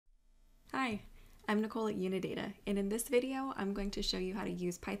I'm Nicole at Unidata, and in this video, I'm going to show you how to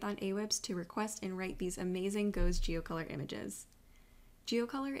use Python-AWIPS to request and write these amazing GOES Geocolor images.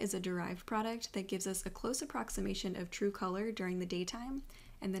 Geocolor is a derived product that gives us a close approximation of true color during the daytime,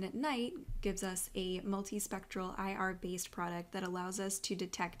 and then at night gives us a multispectral IR-based product that allows us to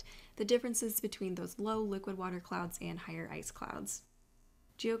detect the differences between those low liquid water clouds and higher ice clouds.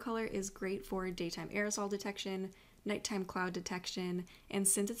 Geocolor is great for daytime aerosol detection, nighttime cloud detection, and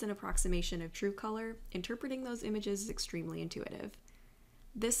since it's an approximation of true color, interpreting those images is extremely intuitive.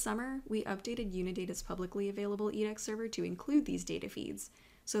 This summer, we updated Unidata's publicly available edX server to include these data feeds,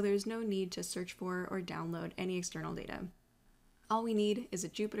 so there's no need to search for or download any external data. All we need is a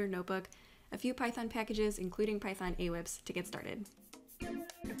Jupyter notebook, a few Python packages, including Python-AWIPS, to get started.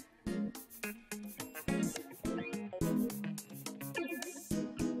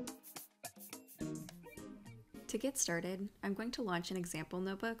 To get started, I'm going to launch an example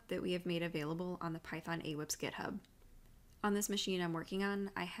notebook that we have made available on the Python-AWIPS GitHub. On this machine I'm working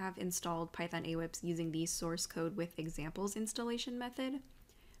on, I have installed Python-AWIPS using the source code with examples installation method.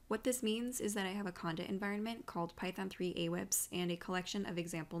 What this means is that I have a conda environment called Python-3-AWIPS and a collection of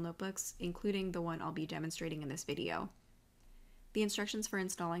example notebooks, including the one I'll be demonstrating in this video. The instructions for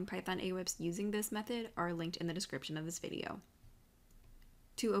installing Python-AWIPS using this method are linked in the description of this video.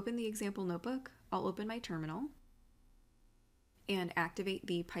 To open the example notebook, I'll open my terminal and activate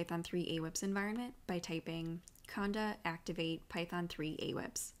the Python-3-AWIPS environment by typing conda activate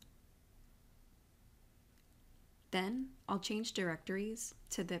Python-3-AWIPS. Then I'll change directories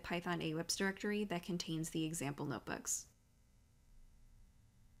to the Python-AWIPS directory that contains the example notebooks.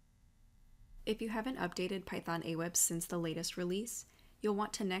 If you haven't updated Python-AWIPS since the latest release, you'll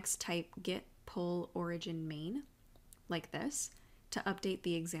want to next type git pull origin main, like this, to update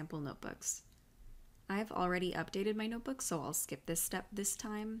the example notebooks. I've already updated my notebook, so I'll skip this step this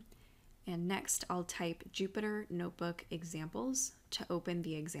time. And next, I'll type Jupyter Notebook Examples to open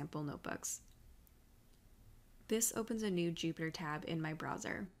the example notebooks. This opens a new Jupyter tab in my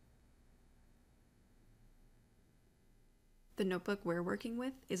browser. The notebook we're working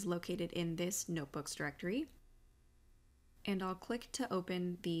with is located in this Notebooks directory, and I'll click to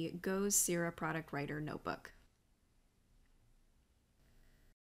open the GOES CIRA Product Writer notebook.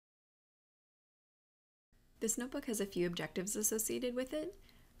 This notebook has a few objectives associated with it.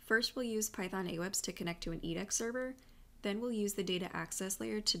 First, we'll use Python-AWIPS to connect to an edX server. Then we'll use the data access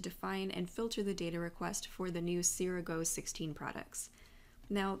layer to define and filter the data request for the new CIRA GOES 16 products.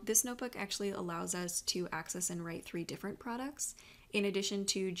 Now, this notebook actually allows us to access and write 3 different products. In addition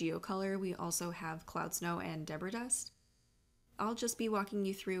to Geocolor, we also have Cloud Snow and Deborah Dust. I'll just be walking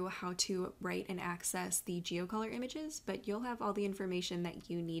you through how to write and access the Geocolor images, but you'll have all the information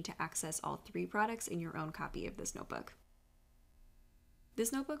that you need to access all 3 products in your own copy of this notebook.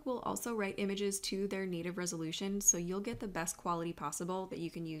 This notebook will also write images to their native resolution, so you'll get the best quality possible that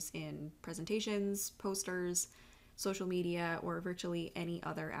you can use in presentations, posters, social media, or virtually any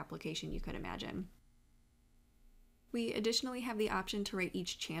other application you could imagine. We additionally have the option to write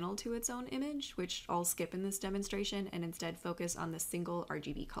each channel to its own image, which I'll skip in this demonstration and instead focus on the single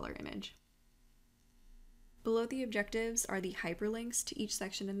RGB color image. Below the objectives are the hyperlinks to each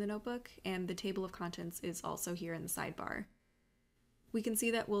section in the notebook, and the table of contents is also here in the sidebar. We can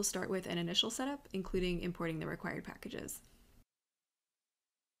see that we'll start with an initial setup, including importing the required packages.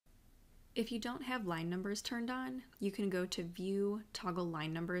 If you don't have line numbers turned on, you can go to View, Toggle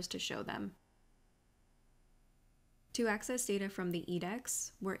Line Numbers to show them. To access data from the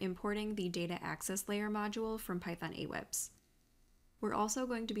edX, we're importing the Data Access Layer module from Python-AWIPS. We're also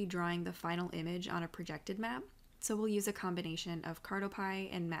going to be drawing the final image on a projected map, so we'll use a combination of CartoPy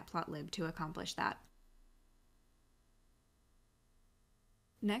and Matplotlib to accomplish that.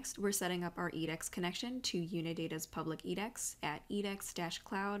 Next, we're setting up our edX connection to Unidata's public edX at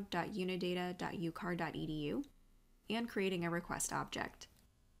edx-cloud.unidata.ucar.edu and creating a request object.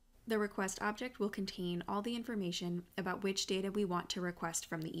 The request object will contain all the information about which data we want to request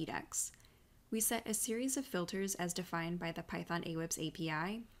from the edX. We set a series of filters as defined by the Python-AWIPS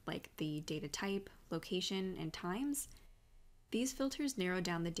API, like the data type, location, and times. These filters narrow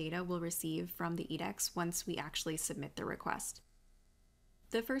down the data we'll receive from the edX once we actually submit the request.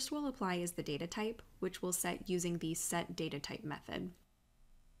 The first we'll apply is the data type, which we'll set using the setDataType method.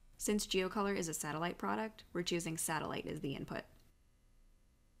 Since Geocolor is a satellite product, we're choosing satellite as the input.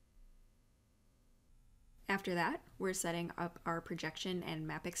 After that, we're setting up our projection and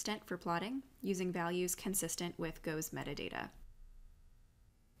map extent for plotting, using values consistent with GOES metadata.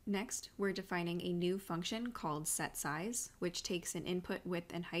 Next, we're defining a new function called setSize, which takes an input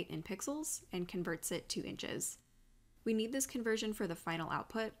width and height in pixels and converts it to inches. We need this conversion for the final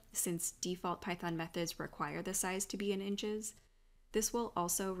output, since default Python methods require the size to be in inches. This will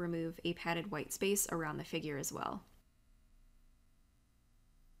also remove a padded white space around the figure as well.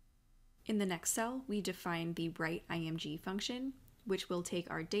 In the next cell, we define the write_img function, which will take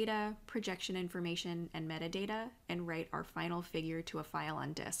our data, projection information, and metadata, and write our final figure to a file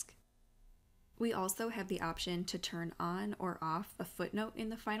on disk. We also have the option to turn on or off a footnote in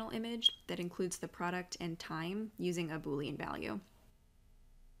the final image that includes the product and time using a Boolean value.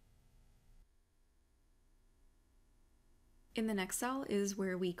 In the next cell is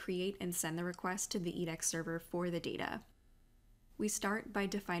where we create and send the request to the edX server for the data. We start by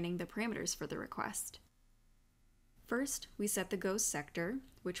defining the parameters for the request. First, we set the ghost sector,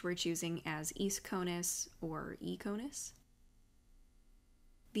 which we're choosing as East Conus or eConus.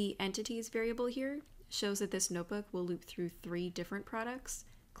 The entities variable here shows that this notebook will loop through 3 different products: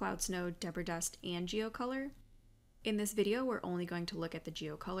 Cloud Snow, Debra Dust, and Geocolor. In this video, we're only going to look at the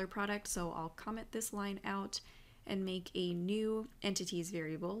Geocolor product, so I'll comment this line out and make a new entities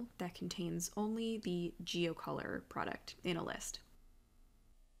variable that contains only the Geocolor product in a list.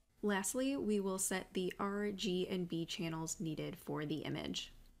 Lastly, we will set the R, G, and B channels needed for the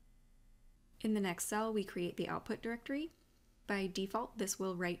image. In the next cell, we create the output directory. By default, this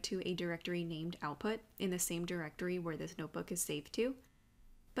will write to a directory named output in the same directory where this notebook is saved to,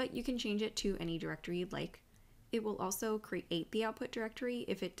 but you can change it to any directory you'd like. It will also create the output directory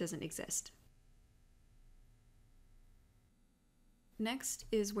if it doesn't exist. Next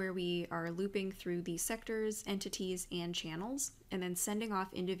is where we are looping through the sectors, entities, and channels, and then sending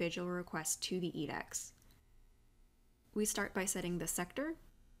off individual requests to the edX. We start by setting the sector,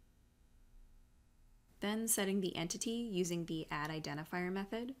 then setting the entity using the addIdentifier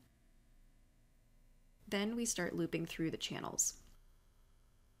method. Then we start looping through the channels.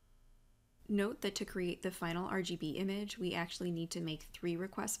 Note that to create the final RGB image, we actually need to make 3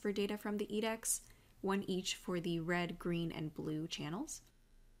 requests for data from the edX, 1 each for the red, green, and blue channels.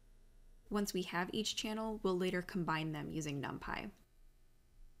 Once we have each channel, we'll later combine them using NumPy.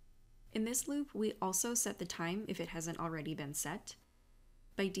 In this loop, we also set the time if it hasn't already been set.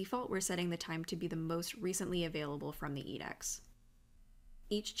 By default, we're setting the time to be the most recently available from the edX.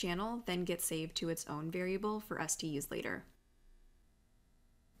 Each channel then gets saved to its own variable for us to use later.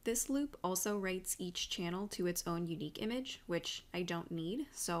 This loop also writes each channel to its own unique image, which I don't need,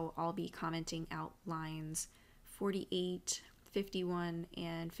 so I'll be commenting out lines 48, 51,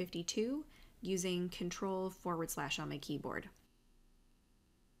 and 52 using Control / on my keyboard.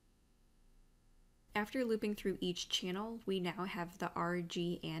 After looping through each channel, we now have the R,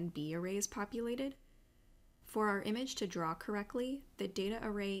 G, and B arrays populated. For our image to draw correctly, the data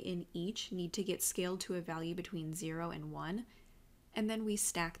array in each need to get scaled to a value between 0 and 1, and then we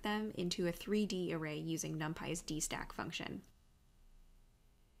stack them into a 3D array using NumPy's dstack function.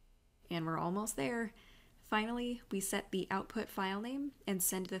 And we're almost there. Finally, we set the output file name and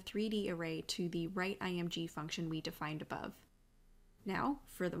send the 3D array to the write_img function we defined above. Now,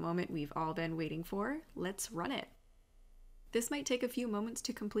 for the moment we've all been waiting for, let's run it. This might take a few moments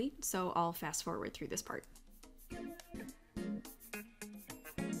to complete, so I'll fast forward through this part.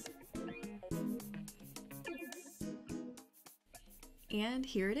 And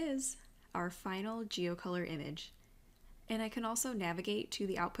here it is, our final Geocolor image. And I can also navigate to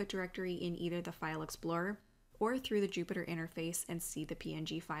the output directory in either the File Explorer or through the Jupyter interface and see the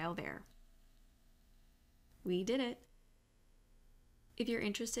PNG file there. We did it! If you're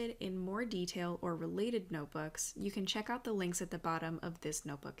interested in more detail or related notebooks, you can check out the links at the bottom of this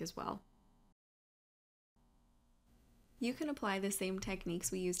notebook as well. You can apply the same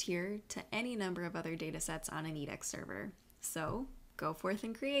techniques we used here to any number of other datasets on an edX server. So, go forth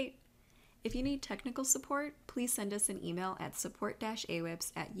and create! If you need technical support, please send us an email at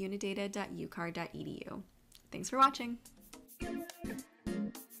support-awipes@unidata.ucar.edu. Thanks for watching!